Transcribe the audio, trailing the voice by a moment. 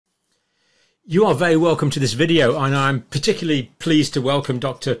You are very welcome to this video, and I'm particularly pleased to welcome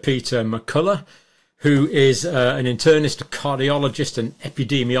Dr. Peter McCullough, who is an internist, a cardiologist, an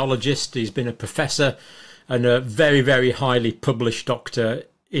epidemiologist. He's been a professor and a very, very highly published doctor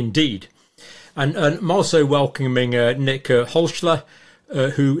indeed. And I'm also welcoming Nick Hulscher,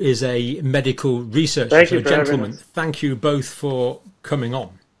 who is a medical researcher. Thank you, so, gentlemen, thank you both for coming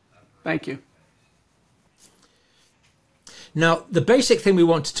on. Thank you. Now, the basic thing we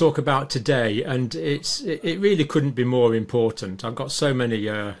want to talk about today, and it really couldn't be more important. I've got so many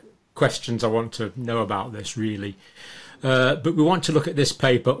questions I want to know about this, really. But we want to look at this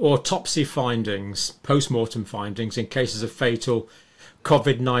paper, Autopsy Findings, Post-Mortem Findings in Cases of Fatal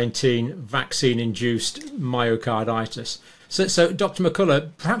COVID-19 Vaccine-Induced Myocarditis. So, Dr. McCullough,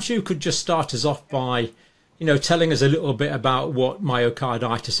 perhaps you could just start us off by, telling us a little bit about what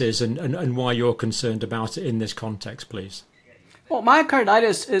myocarditis is and why you're concerned about it in this context, please. Well,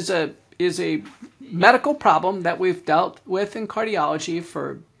 myocarditis is a medical problem that we've dealt with in cardiology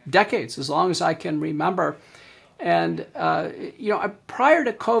for decades, as long as I can remember. And, prior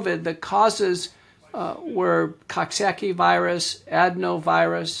to COVID, the causes were Coxsackie virus,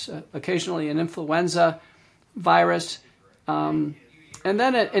 adenovirus, occasionally an influenza virus, and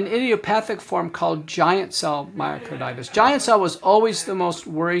then an idiopathic form called giant cell myocarditis. Giant cell was always the most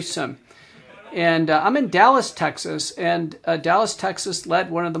worrisome. And I'm in Dallas, Texas, and Dallas, Texas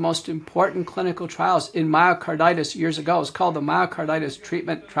led one of the most important clinical trials in myocarditis years ago. It was called the Myocarditis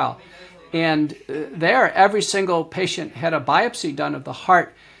Treatment Trial. And there, every single patient had a biopsy done of the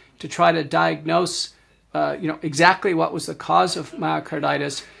heart to try to diagnose, exactly what was the cause of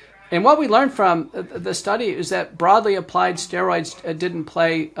myocarditis. And what we learned from the study is that broadly applied steroids didn't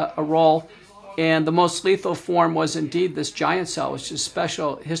play a role. And the most lethal form was indeed this giant cell, which is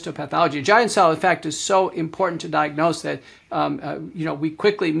special histopathology. Giant cell, in fact, is so important to diagnose that we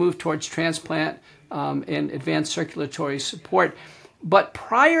quickly moved towards transplant and advanced circulatory support. But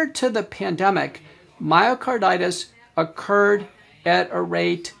prior to the pandemic, myocarditis occurred at a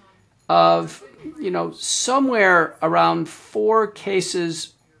rate of somewhere around 4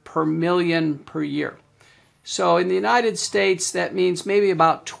 cases per million per year. So in the United States, that means maybe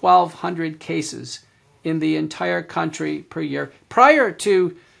about 1,200 cases in the entire country per year. Prior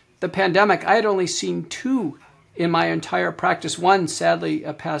to the pandemic, I had only seen 2 in my entire practice. One sadly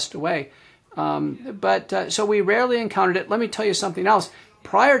passed away. So we rarely encountered it. Let me tell you something else.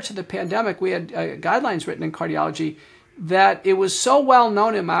 Prior to the pandemic, we had guidelines written in cardiology that it was so well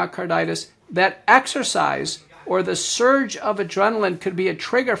known in myocarditis that exercise or the surge of adrenaline could be a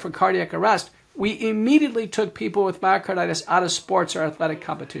trigger for cardiac arrest. We immediately took people with myocarditis out of sports or athletic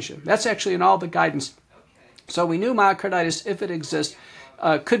competition. That's actually in all the guidance. So we knew myocarditis, if it exists,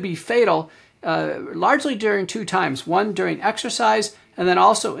 could be fatal, largely during 2 times. One during exercise, and then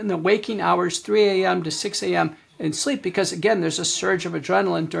also in the waking hours, 3 a.m. to 6 a.m. in sleep, because again, there's a surge of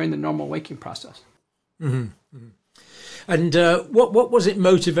adrenaline during the normal waking process. Mm-hmm. Mm-hmm. And what was it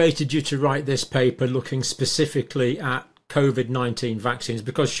motivated you to write this paper looking specifically at COVID-19 vaccines?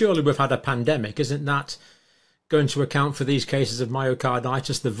 Because surely we've had a pandemic. Isn't that going to account for these cases of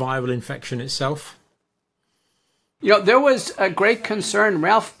myocarditis, the viral infection itself? There was a great concern.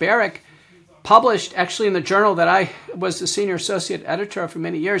 Ralph Barrick published actually in the journal that I was the senior associate editor of for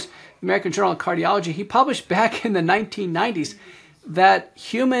many years, American Journal of Cardiology. He published back in the 1990s that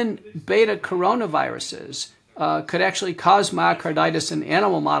human beta coronaviruses could actually cause myocarditis in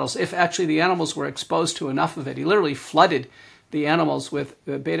animal models if actually the animals were exposed to enough of it. He literally flooded the animals with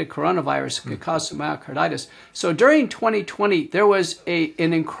beta coronavirus could cause some myocarditis. So during 2020, there was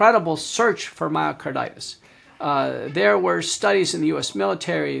an incredible search for myocarditis. There were studies in the U.S.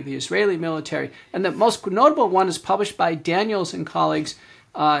 military, the Israeli military, and the most notable one is published by Daniels and colleagues,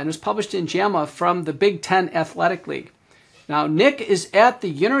 and it was published in JAMA from the Big Ten Athletic League. Now, Nick is at the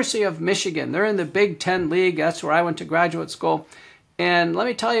University of Michigan. They're in the Big Ten League. That's where I went to graduate school. And let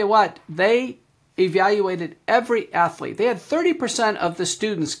me tell you what, they evaluated every athlete. They had 30% of the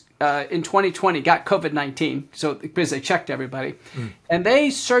students in 2020 got COVID-19, so because they checked everybody. And they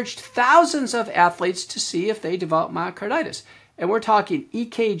searched thousands of athletes to see if they developed myocarditis. And we're talking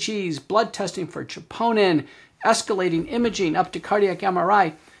EKGs, blood testing for troponin, escalating imaging up to cardiac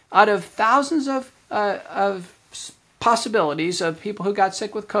MRI. Out of thousands of possibilities of people who got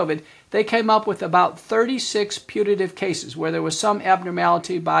sick with COVID, they came up with about 36 putative cases where there was some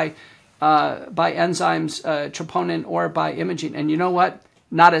abnormality by enzymes, troponin, or by imaging. And you know what?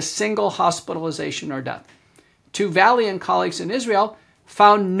 Not a single hospitalization or death. Valley and colleagues in Israel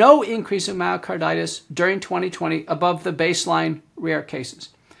found no increase in myocarditis during 2020 above the baseline rare cases.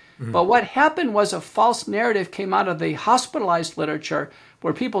 But what happened was a false narrative came out of the hospitalized literature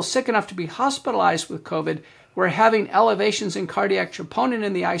where people sick enough to be hospitalized with COVID were having elevations in cardiac troponin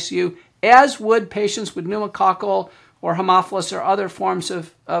in the ICU, as would patients with pneumococcal or Haemophilus or other forms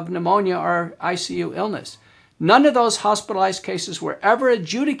of pneumonia or ICU illness. None of those hospitalized cases were ever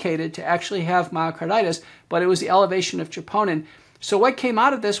adjudicated to actually have myocarditis, but it was the elevation of troponin. So what came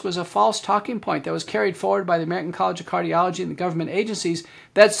out of this was a false talking point that was carried forward by the American College of Cardiology and the government agencies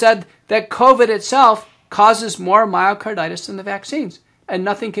that said that COVID itself causes more myocarditis than the vaccines. And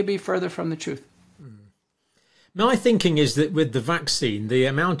nothing could be further from the truth. My thinking is that with the vaccine, the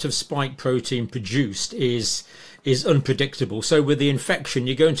amount of spike protein produced is unpredictable. So with the infection,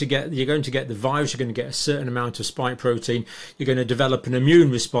 you're going to get the virus, you're going to get a certain amount of spike protein, you're going to develop an immune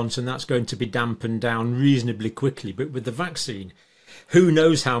response, and that's going to be dampened down reasonably quickly. But with the vaccine, who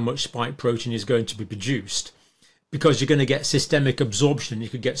knows how much spike protein is going to be produced, because you're going to get systemic absorption. You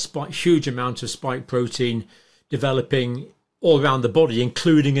could get huge amount of spike protein developing all around the body,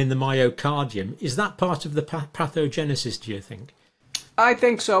 including in the myocardium. Is that part of the pathogenesis, do you think? I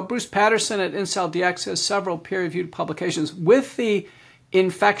think so. Bruce Patterson at IncelDX has several peer-reviewed publications. With the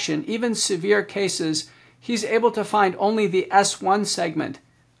infection, even severe cases, he's able to find only the S1 segment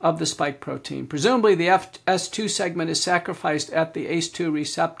of the spike protein. Presumably the S2 segment is sacrificed at the ACE2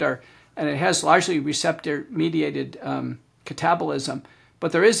 receptor, and it has largely receptor-mediated catabolism.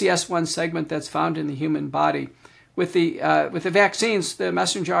 But there is the S1 segment that's found in the human body. With the vaccines, the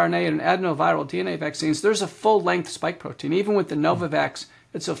messenger RNA and adenoviral DNA vaccines, there's a full-length spike protein. Even with the Novavax,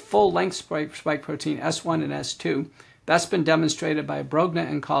 it's a full-length spike protein, S1 and S2. That's been demonstrated by Brogna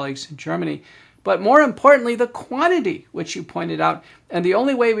and colleagues in Germany. But more importantly, the quantity, which you pointed out. And the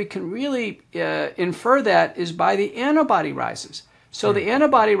only way we can really infer that is by the antibody rises. So the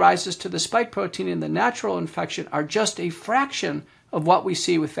antibody rises to the spike protein in the natural infection are just a fraction of what we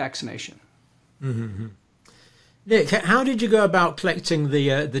see with vaccination. Mm-hmm. Nick, how did you go about collecting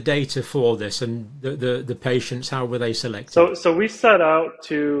the data for this, and the patients? How were they selected? So we set out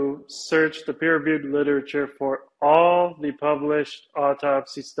to search the peer-reviewed literature for all the published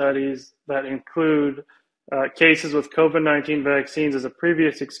autopsy studies that include cases with COVID-19 vaccines as a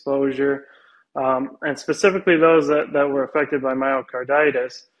previous exposure, and specifically those that were affected by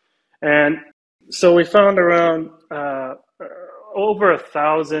myocarditis. And so we found around over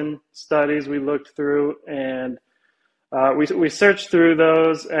 1,000 studies we looked through, and we searched through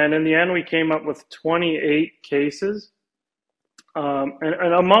those, and in the end we came up with 28 cases.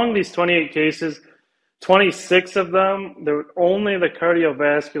 And among these 28 cases, 26 of them, only the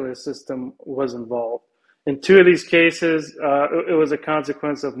cardiovascular system was involved. In 2 of these cases, it was a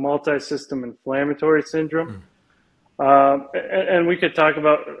consequence of multi-system inflammatory syndrome. And we could talk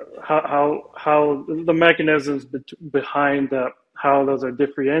about how the mechanisms behind how those are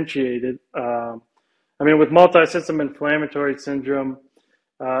differentiated. I mean, with multi-system inflammatory syndrome,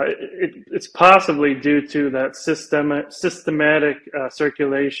 it's possibly due to that systematic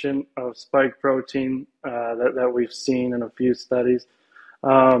circulation of spike protein that we've seen in a few studies.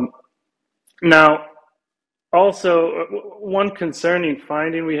 Now, also, one concerning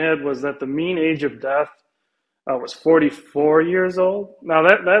finding we had was that the mean age of death was 44 years old. Now,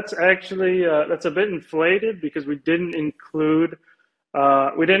 that's actually that's a bit inflated because we didn't include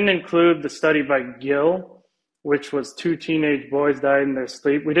the study by Gill, which was 2 teenage boys died in their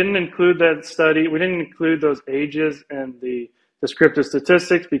sleep. We didn't include that study. We didn't include those ages and the descriptive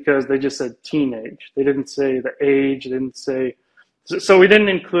statistics because they just said teenage. They didn't say the age. They didn't say. So we didn't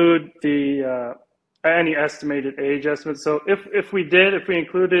include any estimated age estimates. So if we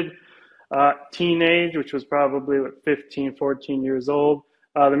included teenage, which was probably 15, 14 years old,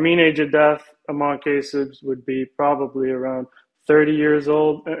 the mean age of death among cases would be probably around 30 years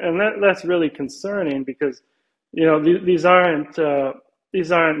old, and that's really concerning because, you know, these aren't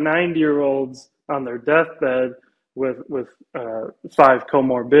 90-year-olds on their deathbed with 5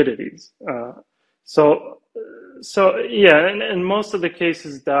 comorbidities. So yeah, and most of the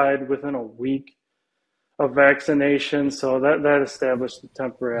cases died within a week of vaccination, so that established the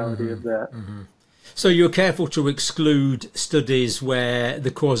temporality of that. Mm-hmm. So you're careful to exclude studies where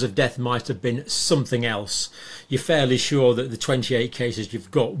the cause of death might have been something else. You're fairly sure that the 28 cases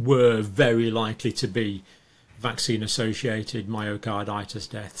you've got were very likely to be vaccine-associated myocarditis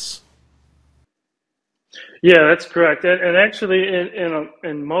deaths. Yeah, that's correct. And actually,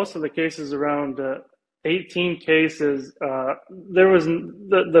 in most of the cases, around 18 cases, there was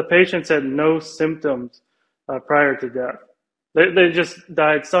the patients had no symptoms prior to death. They just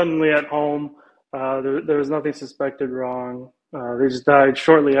died suddenly at home. There was nothing suspected wrong. They just died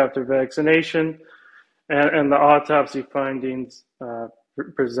shortly after vaccination, and the autopsy findings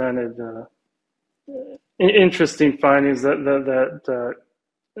presented interesting findings that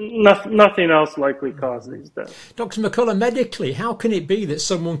Nothing else likely caused these deaths. Dr. McCullough, medically, how can it be that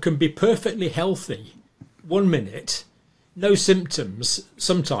someone can be perfectly healthy 1 minute, no symptoms,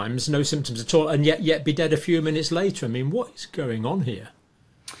 sometimes no symptoms at all, and yet be dead a few minutes later? I mean, what is going on here?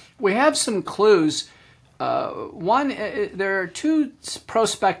 We have some clues. One, there are two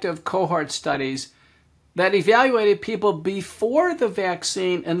prospective cohort studies that evaluated people before the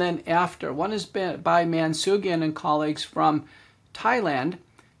vaccine and then after. One is by Mansugian and colleagues from Thailand,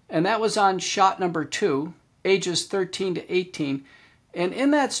 and that was on shot number 2, ages 13 to 18. And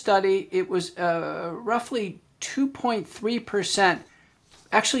in that study, it was roughly 2.3%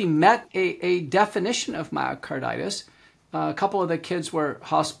 actually met a definition of myocarditis. A couple of the kids were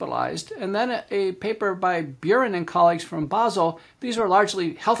hospitalized. And then a paper by Buren and colleagues from Basel. These were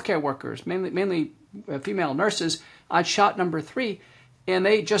largely healthcare workers, mainly female nurses, on shot number 3. And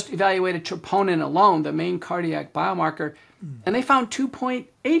they just evaluated troponin alone, the main cardiac biomarker. And they found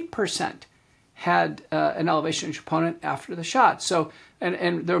 2.8% had an elevation in troponin after the shot. So,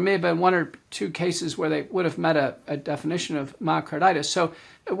 and there may have been 1 or 2 cases where they would have met a definition of myocarditis. So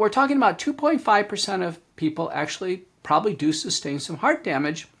we're talking about 2.5% of people actually probably do sustain some heart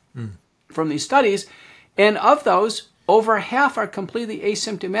damage from these studies. And of those, over half are completely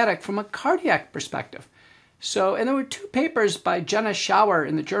asymptomatic from a cardiac perspective. So, and there were 2 papers by Jenna Schauer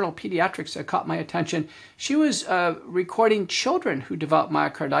in the journal Pediatrics that caught my attention. She was recording children who developed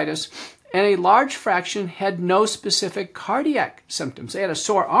myocarditis, and a large fraction had no specific cardiac symptoms. They had a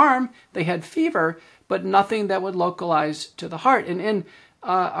sore arm, they had fever, but nothing that would localize to the heart. And in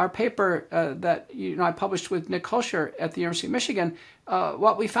our paper that I published with Nick Hulscher at the University of Michigan,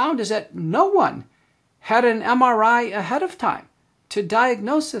 what we found is that no one had an MRI ahead of time to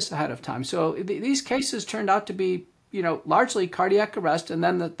diagnose this ahead of time. So these cases turned out to be, largely cardiac arrest, and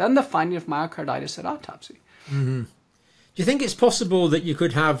then the finding of myocarditis at autopsy. Mm-hmm. Do you think it's possible that you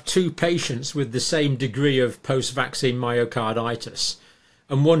could have 2 patients with the same degree of post-vaccine myocarditis,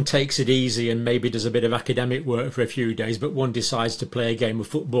 and one takes it easy and maybe does a bit of academic work for a few days, but one decides to play a game of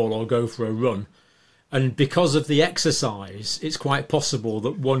football or go for a run? And because of the exercise, it's quite possible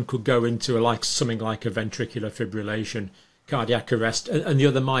that one could go into something like a ventricular fibrillation, cardiac arrest, and the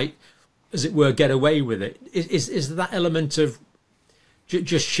other might, as it were, get away with it. Is that element of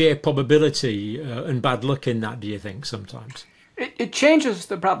just sheer probability and bad luck in that, do you think, sometimes? It changes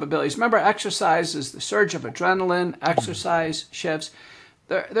the probabilities. Remember, exercise is the surge of adrenaline, exercise shifts.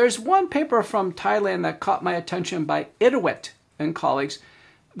 There's one paper from Thailand that caught my attention by Inuit and colleagues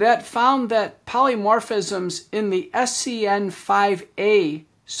that found that polymorphisms in the SCN5A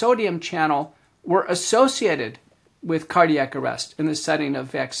sodium channel were associated with cardiac arrest in the setting of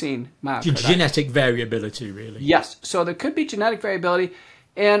vaccine myocarditis. Genetic variability, really. Yes. So there could be genetic variability.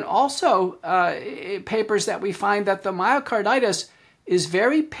 And also papers that we find that the myocarditis is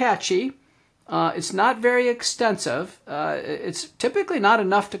very patchy. It's not very extensive. It's typically not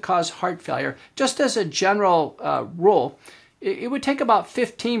enough to cause heart failure. Just as a general rule, it would take about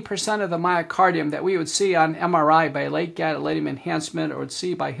 15% of the myocardium that we would see on MRI by late gadolinium enhancement or would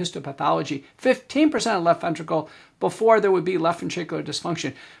see by histopathology, 15% of left ventricle before there would be left ventricular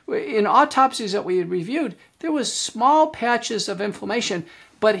dysfunction. In autopsies that we had reviewed, there was small patches of inflammation,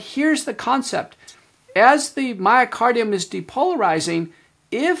 but here's the concept. As the myocardium is depolarizing,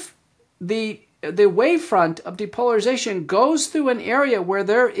 if the wavefront of depolarization goes through an area where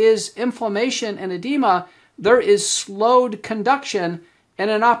there is inflammation and edema, there is slowed conduction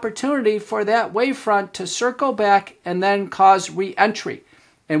and an opportunity for that wavefront to circle back and then cause re-entry.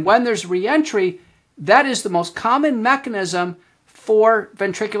 And when there's re-entry, that is the most common mechanism for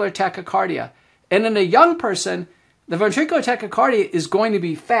ventricular tachycardia. And in a young person, the ventricular tachycardia is going to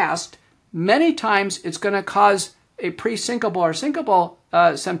be fast. Many times it's going to cause a pre-syncopal or syncopal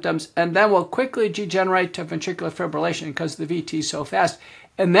symptoms, and then will quickly degenerate to ventricular fibrillation because the VT is so fast.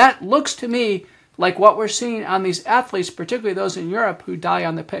 And that looks to me like what we're seeing on these athletes, particularly those in Europe who die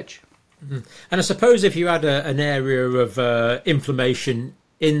on the pitch. Mm-hmm. And I suppose if you had an area of inflammation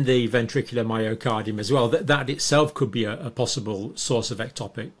in the ventricular myocardium as well, that itself could be a possible source of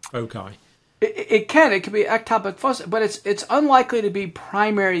ectopic foci. It can be ectopic foci, but it's unlikely to be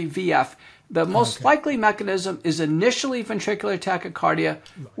primary VF. The most likely mechanism is initially ventricular tachycardia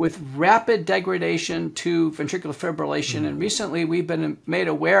with rapid degradation to ventricular fibrillation. And recently we've been made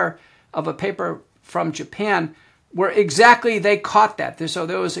aware of a paper from Japan where exactly they caught that. So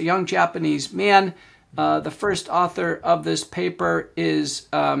there was a young Japanese man. The first author of this paper is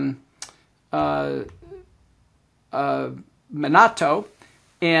Minato.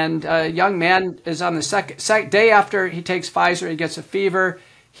 And a young man is on the second day after he takes Pfizer, he gets a fever,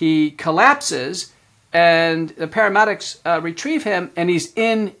 he collapses, and the paramedics retrieve him, and he's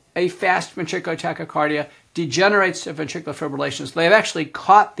in a fast ventricular tachycardia, degenerates to ventricular fibrillation. So they've actually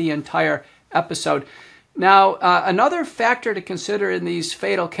caught the entire episode. Now, another factor to consider in these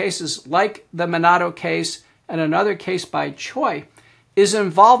fatal cases, like the Minato case and another case by Choi, is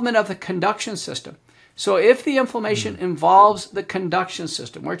involvement of the conduction system. So if the inflammation involves the conduction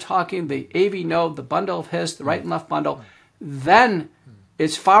system, we're talking the AV node, the bundle of His, the right and left bundle, then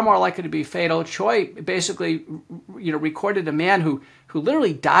it's far more likely to be fatal. Choi basically, recorded a man who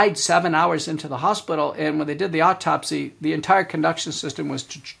literally died 7 hours into the hospital, and when they did the autopsy, the entire conduction system was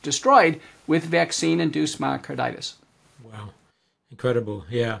destroyed with vaccine-induced myocarditis. Wow, incredible,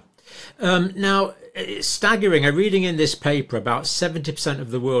 yeah. Now, it's staggering. I'm reading in this paper about 70%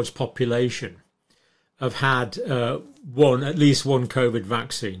 of the world's population have had at least one COVID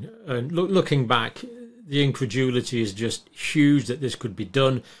vaccine. And looking back, the incredulity is just huge that this could be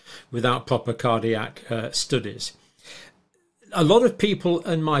done without proper cardiac studies. A lot of people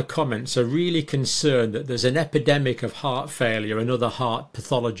in my comments are really concerned that there's an epidemic of heart failure and other heart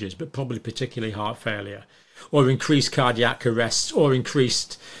pathologies, but probably particularly heart failure, or increased cardiac arrests, or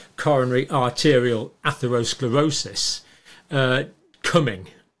increased coronary arterial atherosclerosis coming.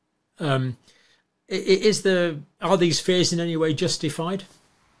 Are these fears in any way justified?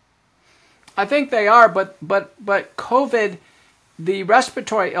 I think they are, but COVID, the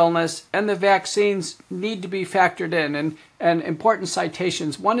respiratory illness, and the vaccines need to be factored in. And important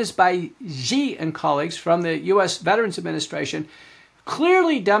citations. One is by Xi and colleagues from the U.S. Veterans Administration,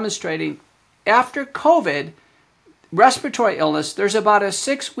 clearly demonstrating after COVID, respiratory illness, there's about a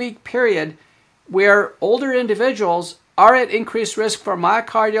 6-week period where older individuals are at increased risk for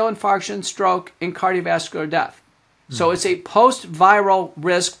myocardial infarction, stroke, and cardiovascular death. So it's a post-viral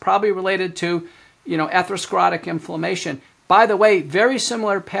risk, probably related to, atherosclerotic inflammation. By the way, very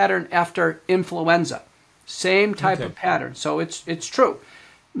similar pattern after influenza. Same type of pattern. So it's true.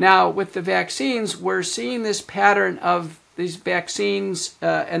 Now, with the vaccines, we're seeing this pattern of these vaccines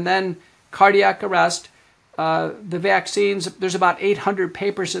and then cardiac arrest. The vaccines, there's about 800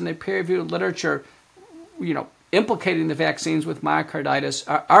 papers in the peer-reviewed literature, implicating the vaccines with myocarditis.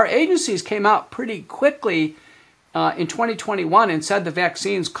 Our agencies came out pretty quickly in 2021 and said the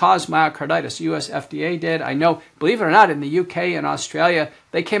vaccines cause myocarditis. US FDA did. I know, believe it or not, in the UK and Australia,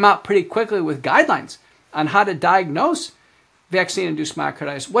 they came out pretty quickly with guidelines on how to diagnose vaccine-induced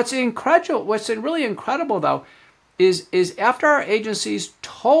myocarditis. What's really incredible, though, is after our agencies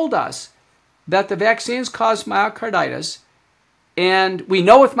told us that the vaccines cause myocarditis, and we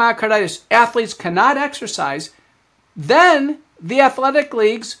know with myocarditis athletes cannot exercise, then the athletic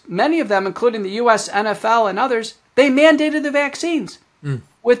leagues, many of them, including the US NFL and others, they mandated the vaccines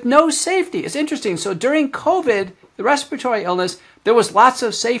with no safety. It's interesting. So during COVID, the respiratory illness, there was lots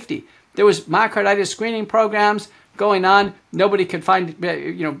of safety. There was myocarditis screening programs going on. Nobody could find,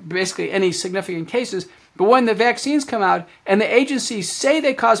 basically any significant cases. But when the vaccines come out and the agencies say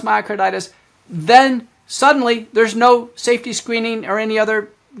they cause myocarditis, then suddenly there's no safety screening or any other,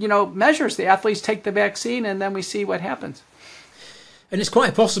 measures. The athletes take the vaccine and then we see what happens. And it's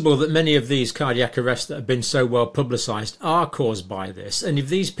quite possible that many of these cardiac arrests that have been so well publicised are caused by this. And if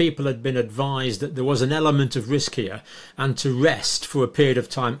these people had been advised that there was an element of risk here and to rest for a period of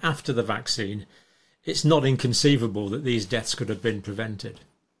time after the vaccine, it's not inconceivable that these deaths could have been prevented.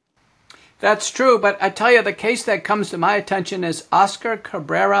 That's true, but I tell you, the case that comes to my attention is Oscar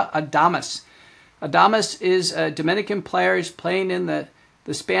Cabrera Adames. Adames is a Dominican player. He's playing in the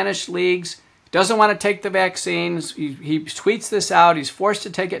Spanish leagues. Doesn't want to take the vaccines. He tweets this out. He's forced to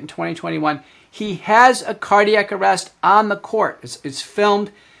take it in 2021. He has a cardiac arrest on the court. It's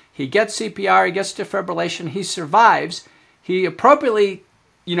filmed. He gets CPR. He gets defibrillation. He survives. He appropriately,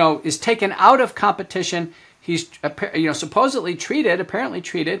 is taken out of competition. He's, supposedly apparently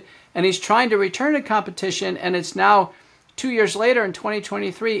treated, and he's trying to return to competition, and it's now 2 years later in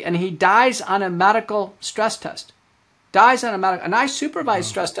 2023, and he dies on a medical stress test. And I supervise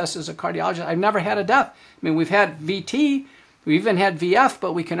stress tests as a cardiologist. I've never had a death. I mean, we've had VT, we even had VF,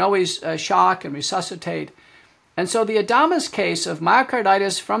 but we can always shock and resuscitate. And so the Adames case of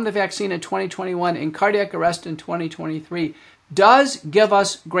myocarditis from the vaccine in 2021 and cardiac arrest in 2023 does give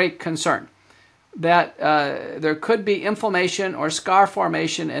us great concern that there could be inflammation or scar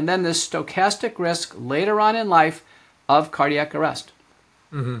formation and then this stochastic risk later on in life of cardiac arrest.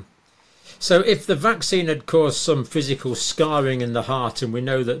 Mm-hmm. So if the vaccine had caused some physical scarring in the heart, and we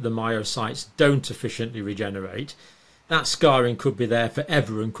know that the myocytes don't efficiently regenerate, that scarring could be there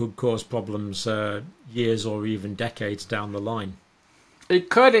forever and could cause problems years or even decades down the line.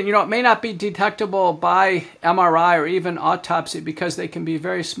 It could, and it may not be detectable by MRI or even autopsy because they can be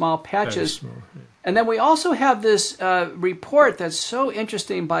very small patches. Very small, yeah. And then we also have this report that's so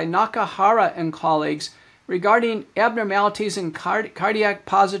interesting by Nakahara and colleagues regarding abnormalities in cardiac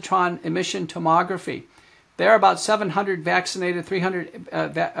positron emission tomography. There are about 700 vaccinated, 300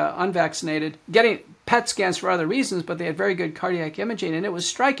 unvaccinated, getting PET scans for other reasons, but they had very good cardiac imaging. And it was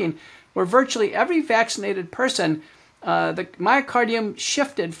striking where virtually every vaccinated person, the myocardium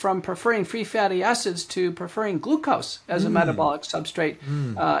shifted from preferring free fatty acids to preferring glucose as a metabolic substrate.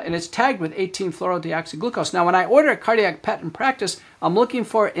 And it's tagged with 18-fluorodeoxyglucose. Now, when I order a cardiac PET in practice, I'm looking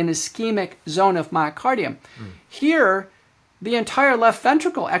for an ischemic zone of myocardium. Here, the entire left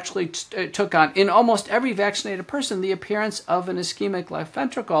ventricle actually took on, in almost every vaccinated person, the appearance of an ischemic left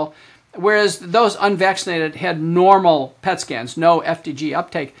ventricle, whereas those unvaccinated had normal PET scans, no FDG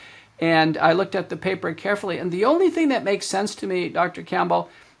uptake. And I looked at the paper carefully, and the only thing that makes sense to me, Dr. Campbell,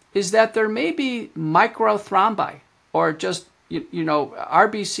 is that there may be microthrombi, or just,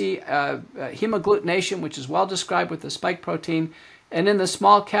 RBC hemagglutination, which is well described with the spike protein, and in the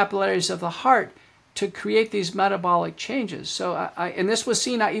small capillaries of the heart to create these metabolic changes. So, and this was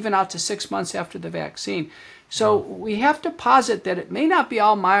seen even out to 6 months after the vaccine. So we have to posit that it may not be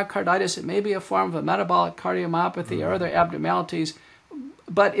all myocarditis, it may be a form of a metabolic cardiomyopathy or other abnormalities,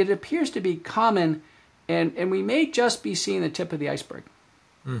 but it appears to be common, and we may just be seeing the tip of the iceberg.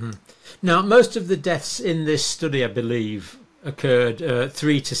 Now, most of the deaths in this study, I believe, occurred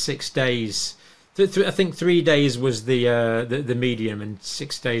 3 to 6 days. I think 3 days was the median, and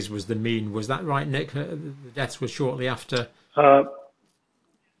 6 days was the mean. Was that right, Nick? The deaths were shortly after.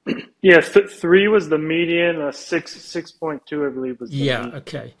 Yes, 3 was the median. 6.2, I believe, was the mean.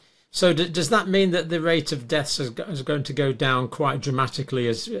 Okay. So does that mean that the rate of deaths is going to go down quite dramatically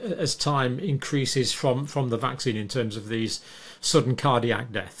as time increases from the vaccine in terms of these sudden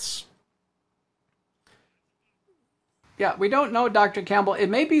cardiac deaths? Yeah, we don't know, Dr. Campbell. It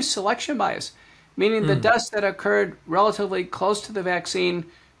may be selection bias, meaning the deaths that occurred relatively close to the vaccine,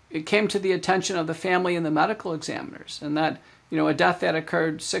 it came to the attention of the family and the medical examiners, and that a death that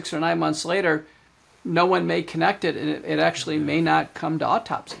occurred 6 or 9 months later, no one may connect it, and it actually may not come to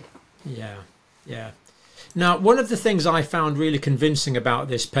autopsy. Yeah. Now, one of the things I found really convincing about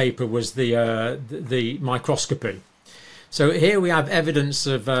this paper was the microscopy. So here we have evidence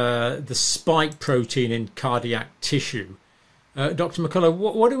of the spike protein in cardiac tissue. Dr. McCullough,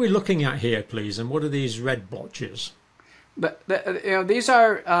 what are we looking at here, please, and what are these red blotches? But these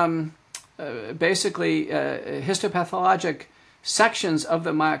are basically histopathologic sections of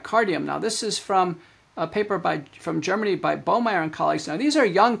the myocardium. Now, this is from a paper from Germany by Bohmeyer and colleagues. Now, these are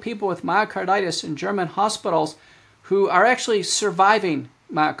young people with myocarditis in German hospitals who are actually surviving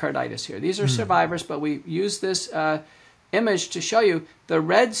myocarditis here. These are survivors, but we use this image to show you the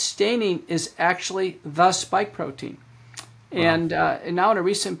red staining is actually the spike protein. Wow. And now in a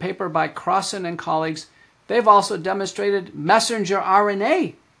recent paper by Krausen and colleagues, they've also demonstrated messenger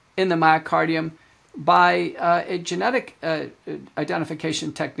RNA in the myocardium by a genetic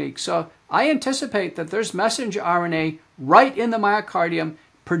identification technique. So I anticipate that there's messenger RNA right in the myocardium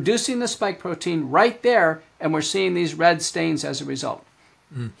producing the spike protein right there, and we're seeing these red stains as a result.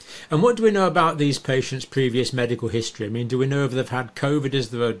 And what do we know about these patients' previous medical history? I mean, do we know if they've had COVID? Is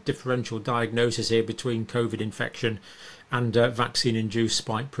there a differential diagnosis here between COVID infection and vaccine-induced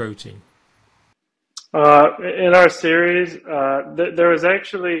spike protein? In our series, there was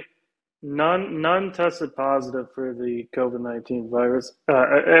actually none tested positive for the COVID-19 virus,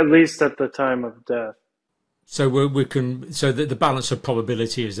 at least at the time of death. So so the balance of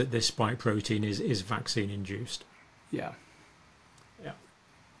probability is that this spike protein is vaccine-induced. Yeah.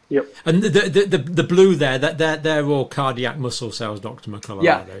 Yep. And the blue there, they're all cardiac muscle cells, Dr. McCullough.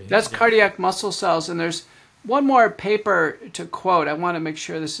 Yeah, that's cardiac muscle cells. And there's one more paper to quote. I want to make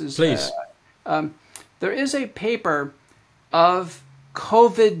sure this is... Please. There is a paper of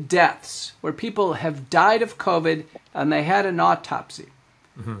COVID deaths where people have died of COVID and they had an autopsy.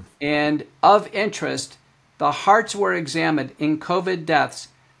 And of interest, the hearts were examined in COVID deaths,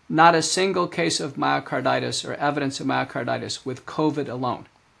 not a single case of myocarditis or evidence of myocarditis with COVID alone.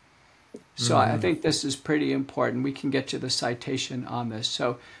 So I think this is pretty important. We can get you the citation on this.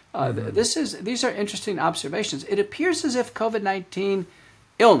 So these are interesting observations. It appears as if COVID-19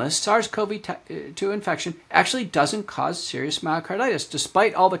 illness, SARS-CoV-2 infection, actually doesn't cause serious myocarditis,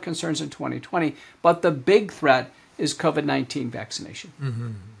 despite all the concerns in 2020. But the big threat is COVID-19 vaccination.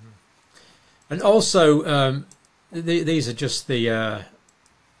 And also, these are just the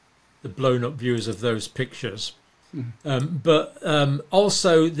blown-up views of those pictures. But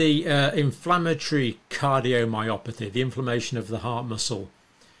also the inflammatory cardiomyopathy, the inflammation of the heart muscle,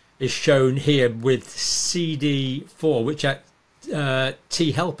 is shown here with CD4, which are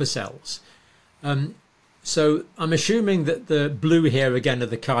T helper cells. So I'm assuming that the blue here again are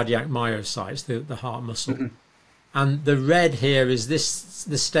the cardiac myocytes, the heart muscle. Mm-hmm. And the red here is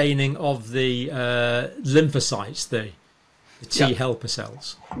the staining of the lymphocytes, the T helper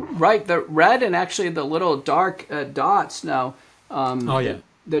cells. Right, the red and actually the little dark dots now.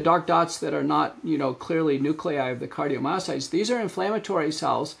 The dark dots that are not, clearly nuclei of the cardiomyocytes. These are inflammatory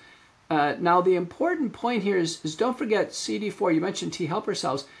cells. Now, the important point here is don't forget CD4. You mentioned T helper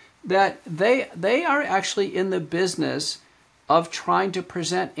cells. That they are actually in the business of trying to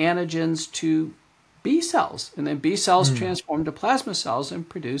present antigens to B cells, and then B cells transform to plasma cells and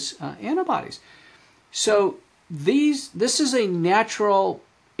produce antibodies. So this is a natural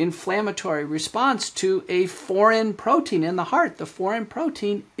inflammatory response to a foreign protein in the heart. The foreign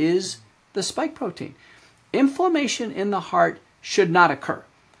protein is the spike protein. Inflammation in the heart should not occur.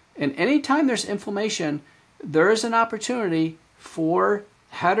 And anytime there's inflammation, there is an opportunity for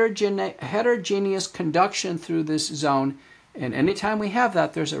heterogeneous conduction through this zone. And anytime we have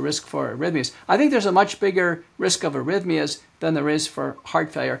that, there's a risk for arrhythmias. I think there's a much bigger risk of arrhythmias than there is for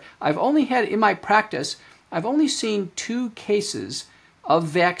heart failure. In my practice, I've only seen 2 cases of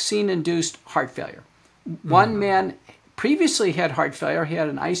vaccine-induced heart failure. One man previously had heart failure. He had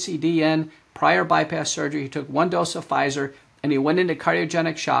an ICD in, prior bypass surgery. He took 1 dose of Pfizer, and he went into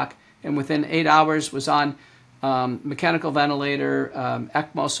cardiogenic shock, and within 8 hours was on mechanical ventilator,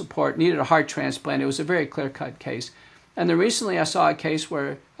 ECMO support, needed a heart transplant. It was a very clear-cut case. And then recently I saw a case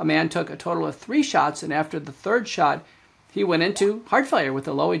where a man took a total of 3 shots, and after the 3rd shot, he went into heart failure with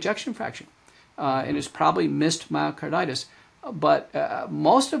a low ejection fraction. And it's probably missed myocarditis. But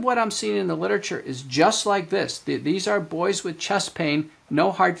most of what I'm seeing in the literature is just like this. These are boys with chest pain,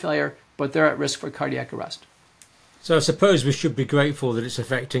 no heart failure, but they're at risk for cardiac arrest. So I suppose we should be grateful that it's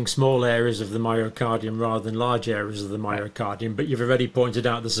affecting small areas of the myocardium rather than large areas of the myocardium, but you've already pointed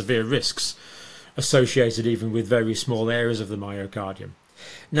out the severe risks associated even with very small areas of the myocardium.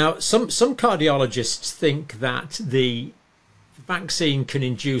 Now, some cardiologists think that the vaccine can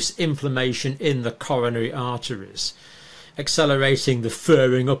induce inflammation in the coronary arteries, accelerating the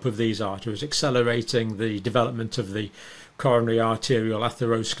furring up of these arteries, accelerating the development of the coronary arterial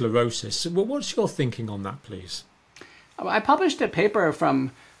atherosclerosis. Well, what's your thinking on that, please? I published a paper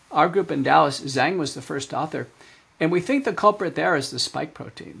from our group in Dallas. Zhang was the first author. And we think the culprit there is the spike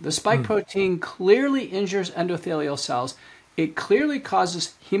protein. The spike protein clearly injures endothelial cells. It clearly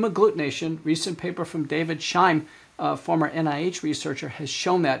causes hemagglutination. Recent paper from David Scheim, former NIH researcher, has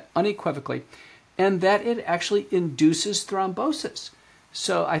shown that unequivocally. And that it actually induces thrombosis.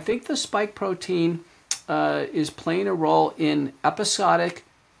 So I think the spike protein is playing a role in episodic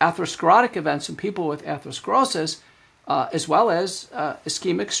atherosclerotic events in people with atherosclerosis, as well as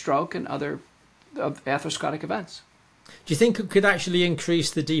ischemic stroke and other atherosclerotic events. Do you think it could actually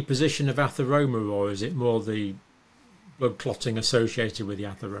increase the deposition of atheroma, or is it more the blood clotting associated with the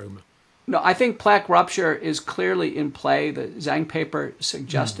atheroma? No, I think plaque rupture is clearly in play. The Zhang paper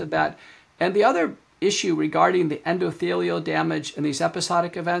suggested that. And the other issue regarding the endothelial damage and these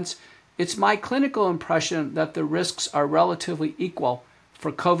episodic events, it's my clinical impression that the risks are relatively equal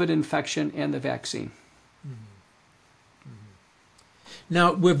for COVID infection and the vaccine.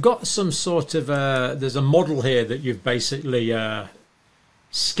 Now, we've got some sort of, there's a model here that you've basically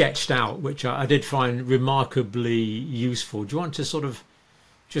sketched out, which I did find remarkably useful. Do you want to sort of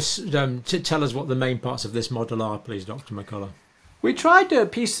just to tell us what the main parts of this model are, please, Dr. McCullough? We tried to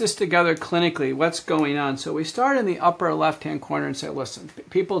piece this together clinically, what's going on. So we start in the upper left-hand corner and say, listen,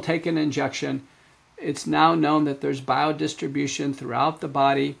 people take an injection. It's now known that there's biodistribution throughout the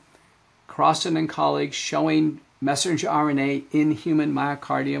body. Krausen and colleagues showing messenger RNA in human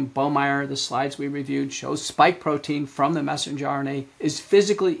myocardium. Bowmeyer, the slides we reviewed, shows spike protein from the messenger RNA is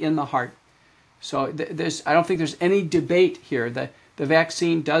physically in the heart. So I don't think there's any debate here. The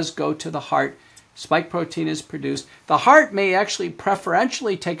vaccine does go to the heart. Spike protein is produced. The heart may actually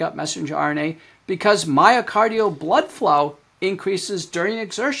preferentially take up messenger RNA because myocardial blood flow increases during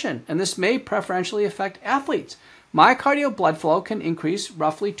exertion, and this may preferentially affect athletes. Myocardial blood flow can increase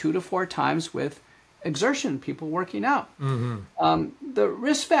roughly 2 to 4 times with exertion, people working out. The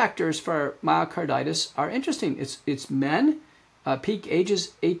risk factors for myocarditis are interesting. It's men, peak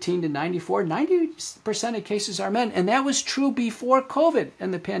ages 18 to 94. 90% of cases are men, and that was true before COVID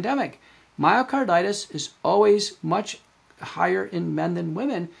and the pandemic. Myocarditis is always much higher in men than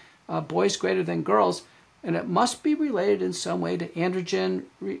women, boys greater than girls, and it must be related in some way to androgen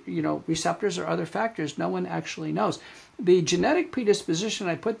receptors or other factors. No one actually knows. The genetic predisposition,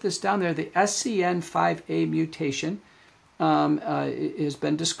 I put this down there, the SCN5A mutation has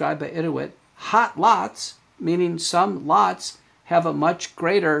been described by Inuit. Hot lots, meaning some lots have a much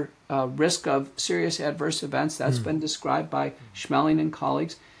greater risk of serious adverse events. That's been described by Schmeling and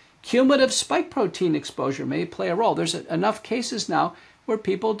colleagues. Cumulative spike protein exposure may play a role. There's enough cases now where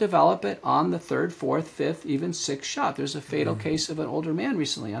people develop it on the third, fourth, fifth, even sixth shot. There's a fatal case of an older man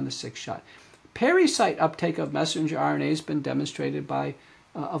recently on the sixth shot. Perisite uptake of messenger RNA has been demonstrated by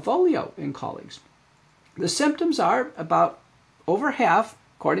Avolio and colleagues. The symptoms are about over half,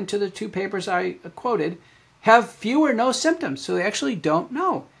 according to the two papers I quoted, have few or no symptoms. So they actually don't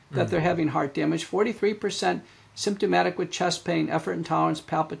know that they're having heart damage. 43% symptomatic with chest pain, effort intolerance,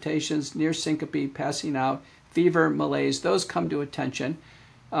 palpitations, near syncope, passing out, fever, malaise. Those come to attention.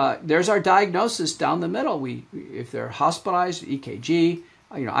 There's our diagnosis down the middle. If they're hospitalized, EKG,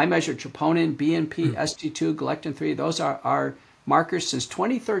 I measure troponin, BNP, ST2, galectin-3. Those are our markers since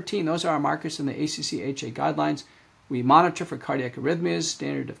 2013. Those are our markers in the ACC/HA guidelines. We monitor for cardiac arrhythmias,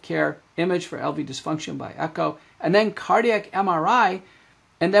 standard of care, image for LV dysfunction by echo, and then cardiac MRI.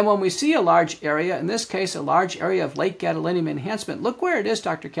 And then when we see a large area, in this case, a large area of late gadolinium enhancement, look where it is,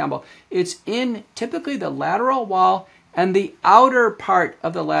 Dr. Campbell. It's in typically the lateral wall and the outer part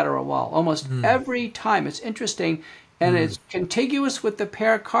of the lateral wall, almost every time. It's interesting, and it's contiguous with the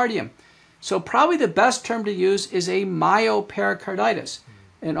pericardium. So probably the best term to use is a myopericarditis.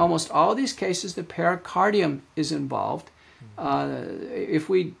 In almost all these cases, the pericardium is involved. If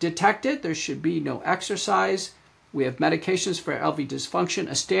we detect it, there should be no exercise. We have medications for LV dysfunction.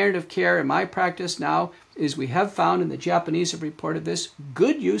 A standard of care in my practice now is we have found, and the Japanese have reported this,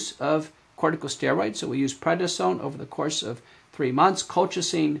 good use of corticosteroids. So we use prednisone over the course of 3 months,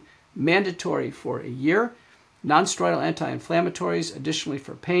 colchicine mandatory for a year, non-steroidal anti-inflammatories additionally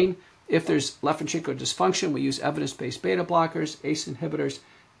for pain. If there's left ventricular dysfunction, we use evidence-based beta blockers, ACE inhibitors,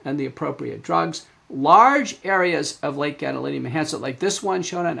 and the appropriate drugs. Large areas of late gadolinium enhancement, like this one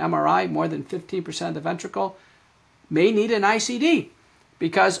shown on MRI, more than 15% of the ventricle, may need an ICD,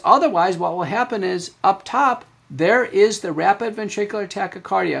 because otherwise what will happen is up top, there is the rapid ventricular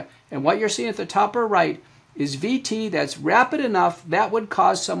tachycardia, and what you're seeing at the top or right is VT that's rapid enough that would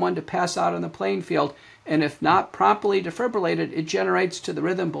cause someone to pass out on the playing field, and if not properly defibrillated, it generates to the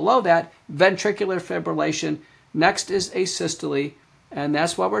rhythm below that ventricular fibrillation. Next is asystole, and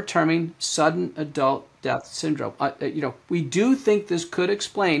that's what we're terming sudden adult death syndrome. We do think this could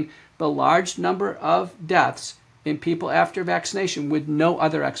explain the large number of deaths in people after vaccination with no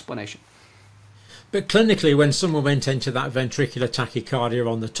other explanation. But clinically, when someone went into that ventricular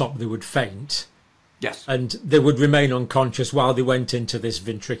tachycardia on the top, they would faint. Yes. And they would remain unconscious while they went into this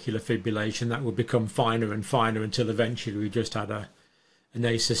ventricular fibrillation. That would become finer and finer until eventually we just had an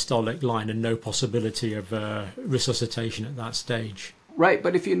asystolic line and no possibility of resuscitation at that stage. Right,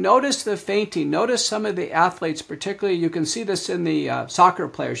 but if you notice the fainting, notice some of the athletes, particularly, you can see this in the soccer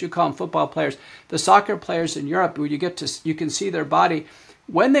players, you call them football players, the soccer players in Europe, where you can see their body.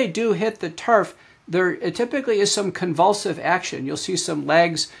 When they do hit the turf, there typically is some convulsive action. You'll see some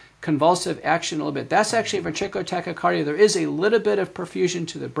legs, convulsive action a little bit. That's actually ventricular tachycardia. There is a little bit of perfusion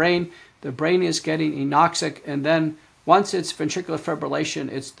to the brain. The brain is getting anoxic, and then once it's ventricular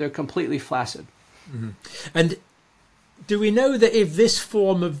fibrillation, they're completely flaccid. And do we know that if this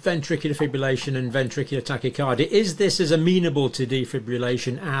form of ventricular fibrillation and ventricular tachycardia, is this as amenable to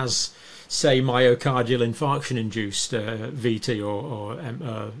defibrillation as, say, myocardial infarction-induced VT or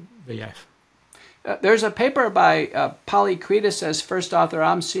VF? There's a paper by Polykritis as first author,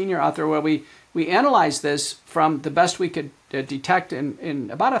 I'm senior author, where we analyzed this from the best we could detect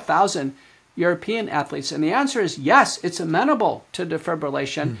in about 1,000 European athletes. And the answer is yes, it's amenable to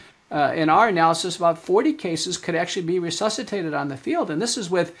defibrillation. In our analysis, about 40 cases could actually be resuscitated on the field. And this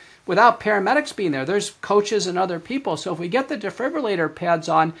is without paramedics being there. There's coaches and other people. So if we get the defibrillator pads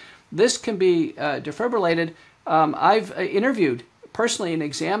on, this can be defibrillated. I've interviewed personally and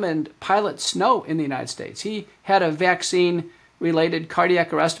examined Pilot Snow in the United States. He had a vaccine-related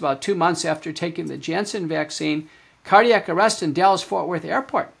cardiac arrest about 2 months after taking the Janssen vaccine, cardiac arrest in Dallas-Fort Worth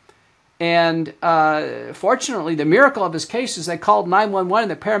Airport. And fortunately, the miracle of his case is they called 911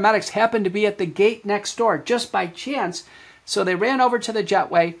 and the paramedics happened to be at the gate next door just by chance. So they ran over to the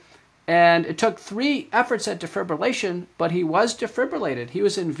jetway, and it took 3 efforts at defibrillation, but he was defibrillated. He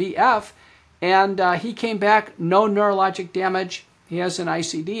was in VF, and he came back, no neurologic damage. He has an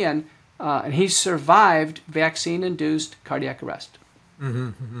ICD in, and he survived vaccine-induced cardiac arrest.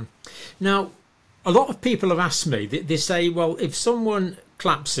 Now, a lot of people have asked me, they say, well, if someone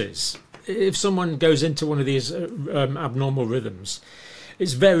collapses, if someone goes into one of these abnormal rhythms,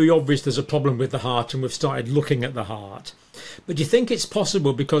 it's very obvious there's a problem with the heart, and we've started looking at the heart. But do you think it's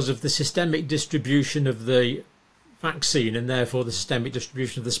possible because of the systemic distribution of the vaccine and therefore the systemic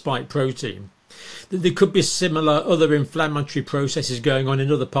distribution of the spike protein, There could be similar other inflammatory processes going on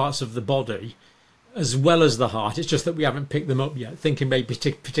in other parts of the body as well as the heart. It's just that we haven't picked them up yet. Thinking maybe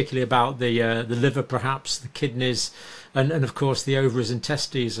particularly about the liver, perhaps, the kidneys, and of course the ovaries and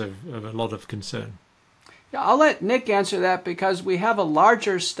testes of a lot of concern. Yeah, I'll let Nick answer that because we have a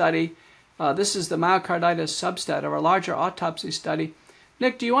larger study. This is the myocarditis subset of our larger autopsy study.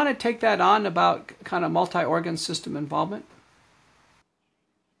 Nick, do you want to take that on about kind of multi-organ system involvement?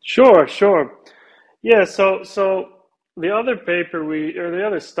 Sure. Yeah, so the other paper the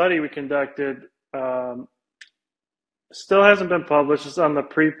other study we conducted still hasn't been published. It's on the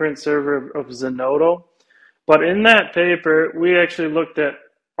preprint server of Zenodo. But in that paper, we actually looked at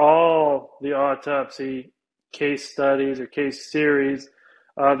all the autopsy case studies or case series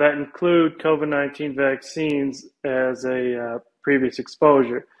that include COVID-19 vaccines as a previous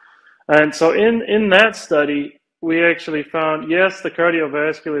exposure. And so in that study, we actually found, yes, the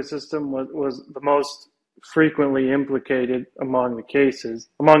cardiovascular system was the most frequently implicated among the cases,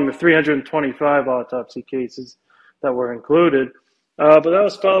 among the 325 autopsy cases that were included. But that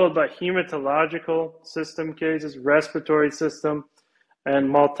was followed by hematological system cases, respiratory system, and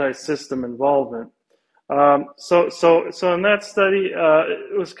multi-system involvement. So in that study,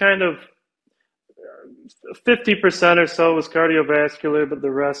 it was kind of 50% or so was cardiovascular, but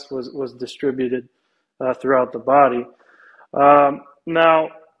the rest was distributed throughout the body. Now,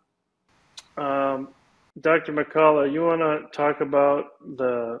 Dr. McCullough, you want to talk about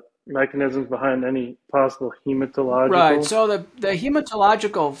the mechanisms behind any possible hematological? Right. So the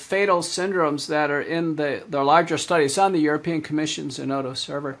hematological fatal syndromes that are in the larger studies on the European Commission's Zenodo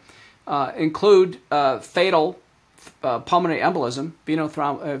server include fatal pulmonary embolism,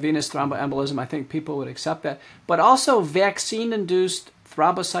 venous thromboembolism. I think people would accept that, but also vaccine-induced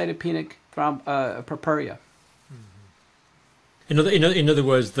thrombocytopenic purpura. In other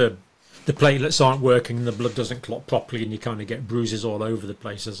words, the platelets aren't working and the blood doesn't clot properly, and you kind of get bruises all over the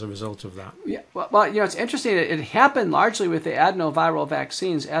place as a result of that. Yeah, well, it's interesting. It happened largely with the adenoviral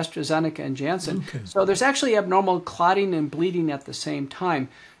vaccines, AstraZeneca and Janssen. Okay. So there's actually abnormal clotting and bleeding at the same time.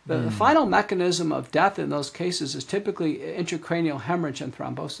 The final mechanism of death in those cases is typically intracranial hemorrhage and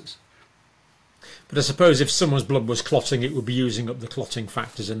thrombosis. But I suppose if someone's blood was clotting, it would be using up the clotting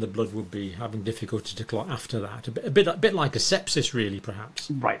factors, and the blood would be having difficulty to clot after that. A bit like a sepsis, really, perhaps.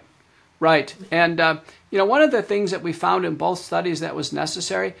 Right. And, one of the things that we found in both studies that was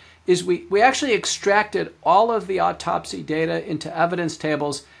necessary is we actually extracted all of the autopsy data into evidence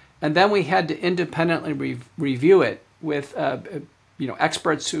tables, and then we had to independently review it with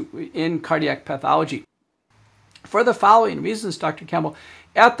experts in cardiac pathology. For the following reasons, Dr. Campbell,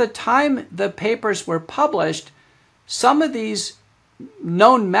 at the time the papers were published, some of these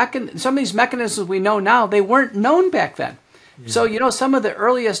mechanisms we know now, they weren't known back then. Yeah. So, some of the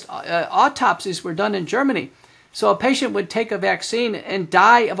earliest autopsies were done in Germany. So a patient would take a vaccine and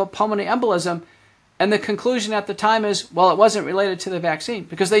die of a pulmonary embolism, and the conclusion at the time is, well, it wasn't related to the vaccine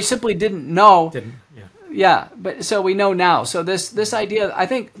because they simply didn't know. Yeah, but so we know now. So this idea, I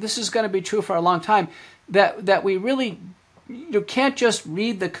think this is going to be true for a long time, that we really can't just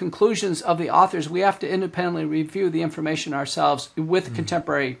read the conclusions of the authors. We have to independently review the information ourselves with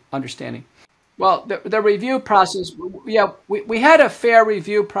contemporary understanding. Well, the review process, we had a fair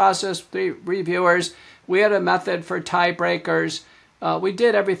review process, the reviewers. We had a method for tiebreakers. We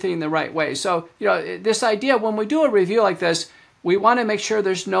did everything the right way. So, this idea, when we do a review like this, we want to make sure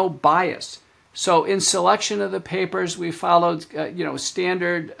there's no bias. So in selection of the papers, we followed,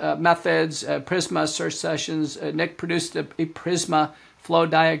 standard methods, PRISMA search sessions. Nick produced a PRISMA flow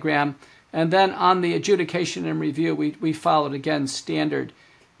diagram. And then on the adjudication and review, we followed, again, standard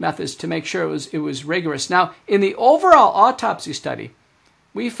methods to make sure it was rigorous. Now, in the overall autopsy study,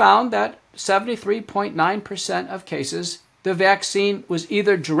 we found that 73.9% of cases, the vaccine was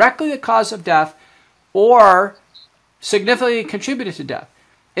either directly the cause of death or significantly contributed to death.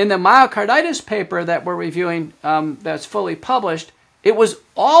 In the myocarditis paper that we're reviewing, that's fully published, it was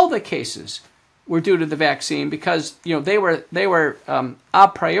all the cases were due to the vaccine because they were a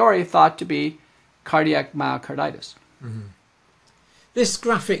priori thought to be cardiac myocarditis. Mm-hmm. This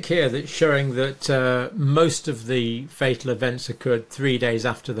graphic here that's showing that most of the fatal events occurred 3 days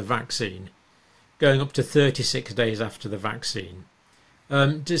after the vaccine, going up to 36 days after the vaccine.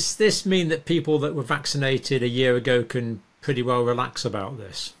 Does this mean that people that were vaccinated a year ago can pretty well relax about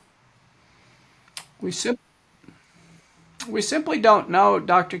this? We simply don't know,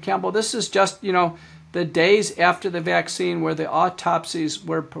 Dr. Campbell. This is just, the days after the vaccine where the autopsies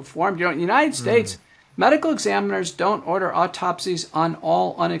were performed. In the United States, medical examiners don't order autopsies on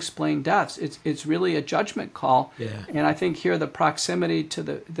all unexplained deaths. It's really a judgment call. Yeah. And I think here the proximity to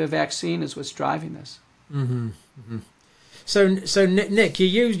the vaccine is what's driving this. Mm-hmm. Mm-hmm. So Nick,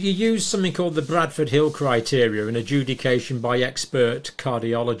 you use something called the Bradford Hill criteria, an adjudication by expert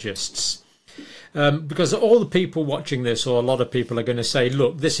cardiologists. Because all the people watching this, or a lot of people, are going to say,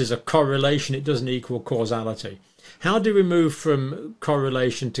 look, this is a correlation, it doesn't equal causality. How do we move from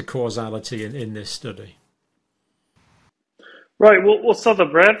correlation to causality in this study? Right. Well, so the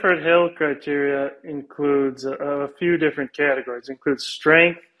Bradford Hill criteria includes a few different categories. It includes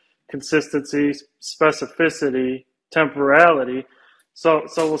strength, consistency, specificity, temporality. So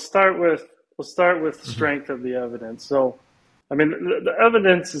we'll start with strength of the evidence. So, I mean, the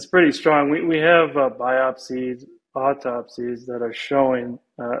evidence is pretty strong. We have biopsies, autopsies that are showing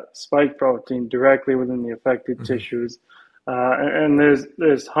spike protein directly within the affected tissues, and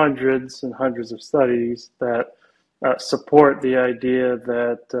there's hundreds and hundreds of studies that support the idea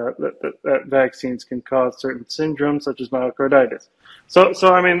that vaccines can cause certain syndromes such as myocarditis. So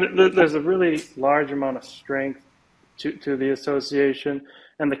I mean, there's a really large amount of strength to the association,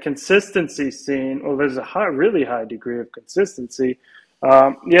 and the consistency seen. Well, there's a really high degree of consistency.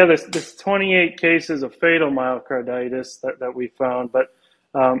 There's 28 cases of fatal myocarditis that we found, but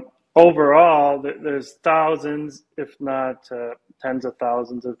overall, there's thousands, if not tens of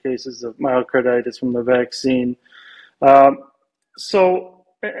thousands of cases of myocarditis from the vaccine. And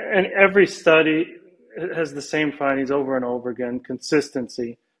every study has the same findings over and over again,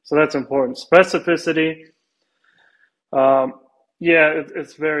 consistency. So that's important. Specificity,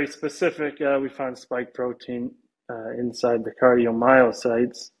 it's very specific. We found spike protein inside the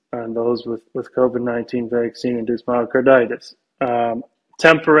cardiomyocytes and those with COVID-19 vaccine-induced myocarditis.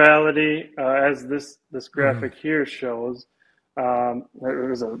 Temporality, as this graphic here shows,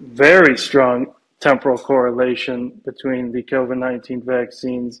 there is a very strong temporal correlation between the COVID-19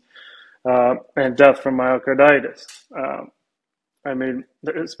 vaccines and death from myocarditis. I mean,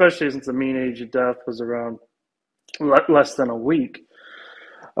 especially since the mean age of death was around less than a week.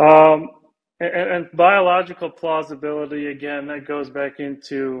 And biological plausibility, again, that goes back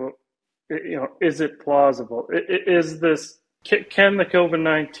into, is it plausible? Can the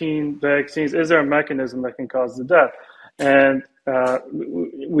COVID-19 vaccines, is there a mechanism that can cause the death? And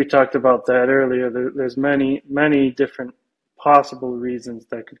we talked about that earlier. There's many, many different possible reasons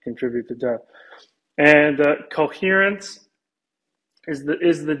that could contribute to death. And coherence, is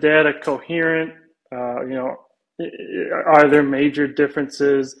the data coherent? Are there major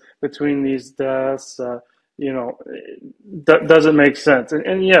differences between these deaths? Does it make sense?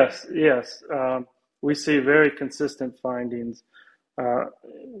 And yes, we see very consistent findings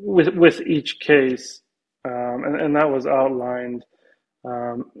with each case, and that was outlined.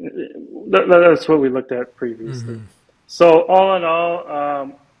 That's what we looked at previously. Mm-hmm. So all in all,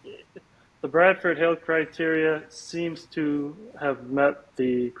 the Bradford Hill criteria seems to have met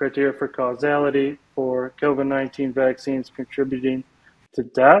the criteria for causality for COVID-19 vaccines contributing to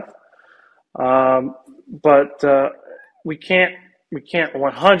death. But we can't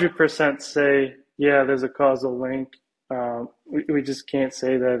 100% say, yeah, there's a causal link. We just can't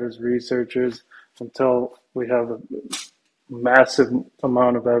say that as researchers until we have a massive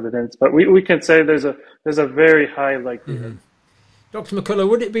amount of evidence. But we can say there's a very high likelihood. Mm-hmm. Dr. McCullough,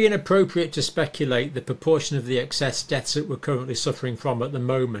 would it be inappropriate to speculate the proportion of the excess deaths that we're currently suffering from at the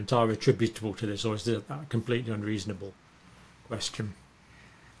moment are attributable to this, or is that a completely unreasonable question?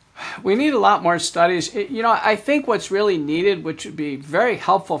 We need a lot more studies. I think what's really needed, which would be very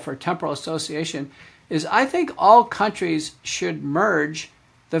helpful for temporal association, is I think all countries should merge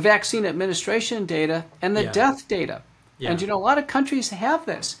the vaccine administration data and the death data. Yeah. And, a lot of countries have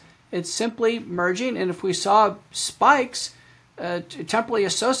this. It's simply merging, and if we saw spikes temporally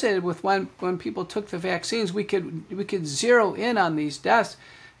associated with when people took the vaccines, we could zero in on these deaths.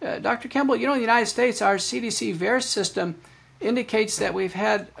 Dr. Campbell, in the United States, our CDC VAERS system indicates that we've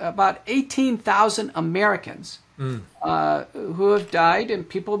had about 18,000 Americans who have died, and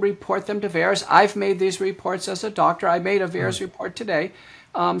people report them to VAERS. I've made these reports as a doctor. I made a VAERS report today,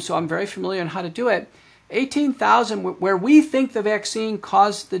 so I'm very familiar on how to do it. 18,000 where we think the vaccine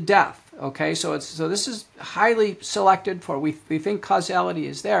caused the death. Okay, so this is highly selected for. We think causality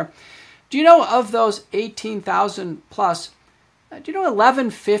is there. Do you know of those 18,000 plus? Do you know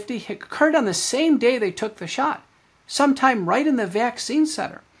 1,150 occurred on the same day they took the shot, sometime right in the vaccine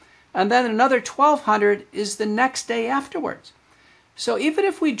center, and then another 1,200 is the next day afterwards. So even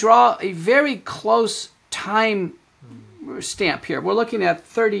if we draw a very close time stamp here, we're looking at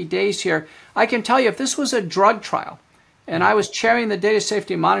 30 days here. I can tell you if this was a drug trial, and I was chairing the Data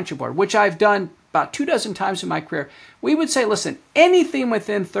Safety Monitoring Board, which I've done about 24 times in my career, we would say, listen, anything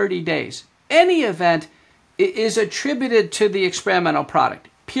within 30 days, any event is attributed to the experimental product,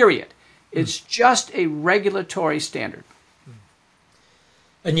 period. It's just a regulatory standard.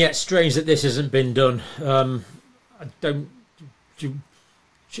 And yet, strange that this hasn't been done. I don't.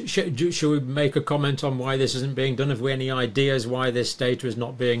 Should we make a comment on why this isn't being done? Have we any ideas why this data is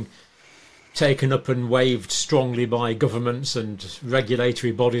not being taken up and waved strongly by governments and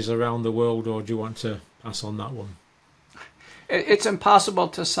regulatory bodies around the world, or do you want to pass on that one? It's impossible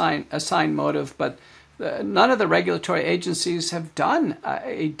to assign motive, but none of the regulatory agencies have done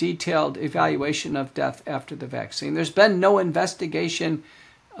a detailed evaluation of death after the vaccine. There's been no investigation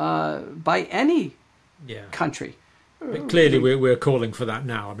by any country. But clearly, we're calling for that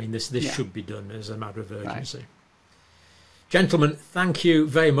now. I mean, this should be done as a matter of urgency. Right. Gentlemen, thank you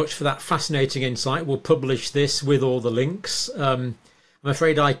very much for that fascinating insight. We'll publish this with all the links. I'm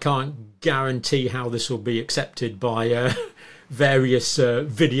afraid I can't guarantee how this will be accepted by various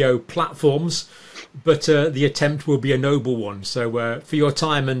video platforms, but the attempt will be a noble one. So for your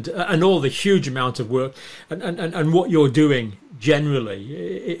time and all the huge amount of work and what you're doing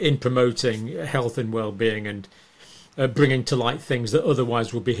generally in promoting health and well-being and bringing to light things that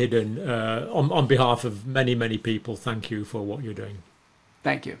otherwise would be hidden, on behalf of many, many people, thank you for what you're doing.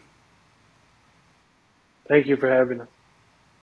 Thank you. Thank you for having us.